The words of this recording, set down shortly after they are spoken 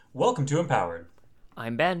Welcome to Empowered.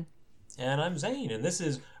 I'm Ben. And I'm Zane, and this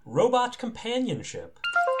is Robot Companionship.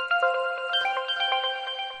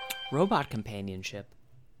 Robot companionship.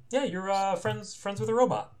 Yeah, you're friends with a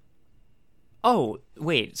robot. Oh,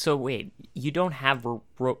 wait. You don't have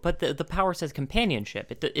but the power says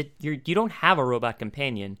companionship. You don't have a robot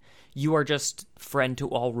companion. You are just friend to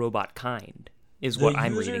all robot kind. Is what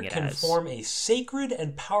I'm reading it as. The user can form a sacred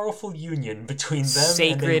and powerful union between them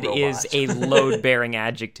sacred and a robot. Is a load-bearing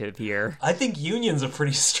adjective here. I think union's a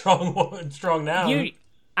pretty strong noun.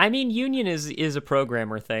 Union is a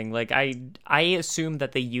programmer thing. Like I assume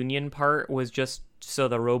that the union part was just so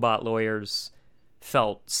the robot lawyers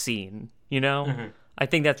felt seen, you know? Mm-hmm. I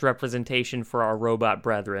think that's representation for our robot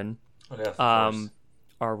brethren. Okay, of course.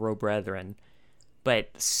 Our brethren.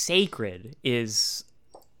 But sacred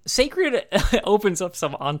opens up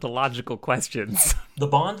some ontological questions. The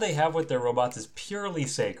bond they have with their robots is purely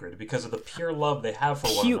sacred because of the pure love they have for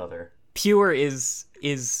one another. Pure is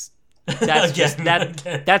that's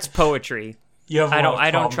that's poetry. You have I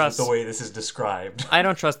don't trust the way this is described. I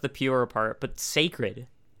don't trust the pure part, but sacred,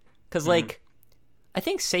 because I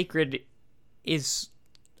think sacred is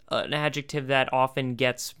an adjective that often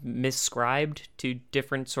gets miscribed to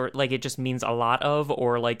different like it just means a lot of,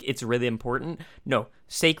 or like it's really important. No,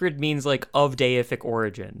 sacred means like of deific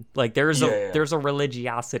origin. Like there's a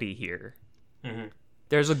religiosity here. Mm-hmm.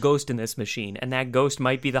 There's a ghost in this machine, and that ghost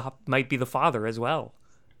might be the Father as well.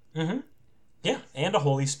 Mm-hmm. Yeah, and a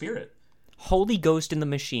Holy Spirit. Holy Ghost in the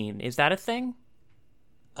machine. Is that a thing?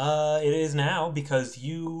 It is now, because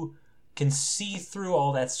you can see through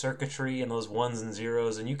all that circuitry and those ones and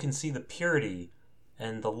zeros, and you can see the purity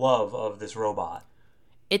and the love of this robot.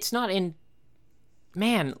 It's not in...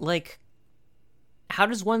 Man, like... How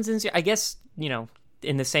does ones and zeros... I guess,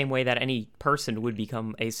 in the same way that any person would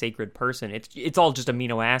become a sacred person. It's all just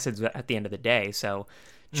amino acids at the end of the day, so...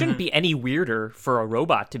 It shouldn't be any weirder for a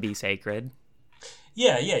robot to be sacred.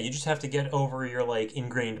 Yeah, you just have to get over your,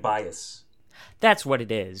 ingrained bias. That's what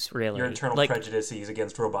it is, really. Your internal prejudices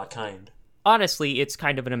against robot kind. Honestly, it's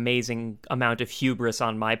kind of an amazing amount of hubris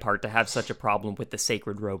on my part to have such a problem with the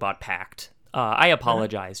Sacred Robot Pact. I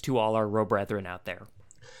apologize to all our brethren out there.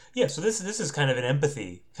 Yeah, so this is kind of an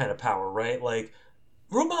empathy kind of power, right? Like,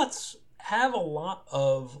 robots have a lot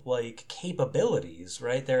of, capabilities,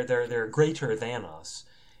 right? They're greater than us.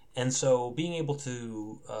 And so being able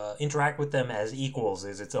to interact with them as equals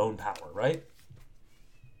is its own power, right?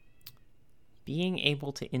 Being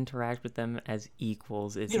able to interact with them as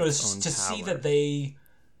equals is its own power. To see that they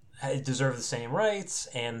deserve the same rights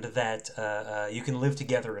and that you can live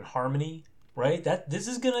together in harmony, right? This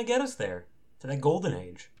is going to get us there, to that golden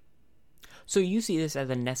age. So you see this as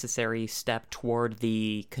a necessary step toward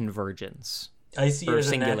the convergence? I see it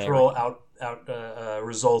as a natural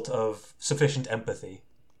result of sufficient empathy.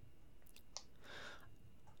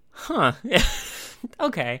 Huh.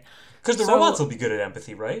 Okay. Because the robots will be good at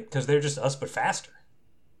empathy, right? Because they're just us, but faster.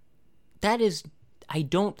 I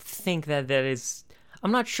don't think that is...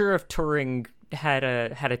 I'm not sure if Turing had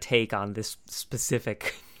a take on this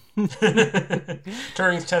specific...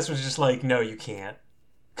 Turing's test was just like, no, you can't.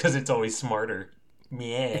 Because it's always smarter.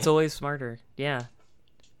 Yeah. It's always smarter, yeah.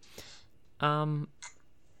 Yeah,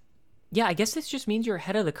 I guess this just means you're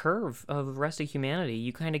ahead of the curve of the rest of humanity.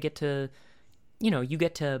 You kind of get to... you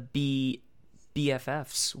get to be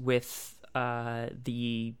BFFs with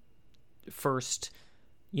the first,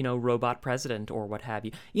 robot president or what have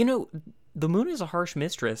you. The moon is a harsh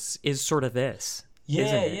mistress is sort of this, isn't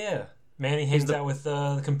it? Yeah. Manny hangs out with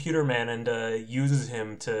the computer man and uses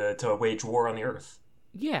him to wage war on the Earth.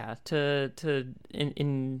 Yeah, to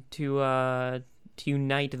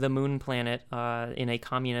unite the moon planet in a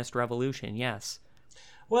communist revolution. Yes.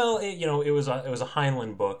 Well, it was a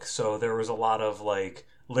Heinlein book, so there was a lot of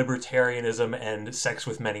libertarianism and sex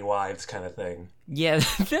with many wives kind of thing. Yeah,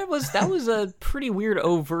 that was a pretty weird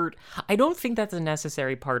overt. I don't think that's a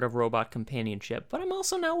necessary part of robot companionship, but I'm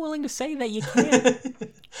also not willing to say that you can't.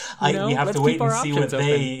 You have to wait and see what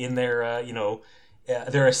they in their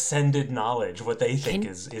their ascended knowledge, what they think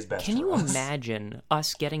is best for us. Can you imagine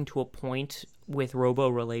us getting to a point with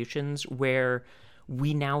robo-relations where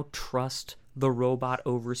we now trust the robot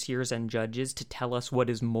overseers and judges to tell us what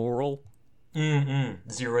is moral?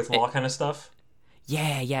 Zeroth law kind of stuff?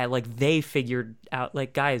 Yeah, they figured out,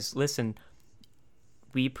 guys, listen,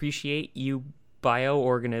 we appreciate you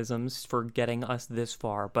bioorganisms for getting us this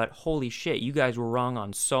far, but holy shit, you guys were wrong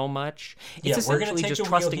on so much. It's essentially we're going to take just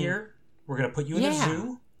the wheel here. We're going to put you in a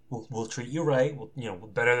zoo. We'll treat you right.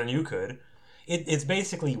 Better than you could. It's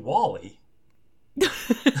basically WALL-E.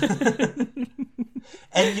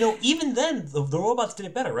 And even then, the robots did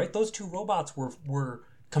it better, right? Those two robots were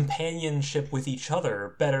companionship with each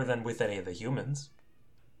other better than with any of the humans.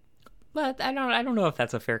 But I don't know if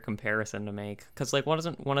that's a fair comparison to make, because like,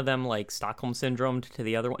 wasn't one of them like Stockholm syndromed to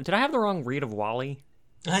the other one? Did I have the wrong read of WALL-E?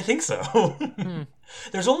 I think so.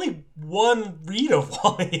 There's only one read of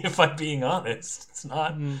WALL-E, if I'm being honest. It's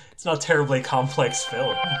not a terribly complex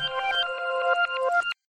film.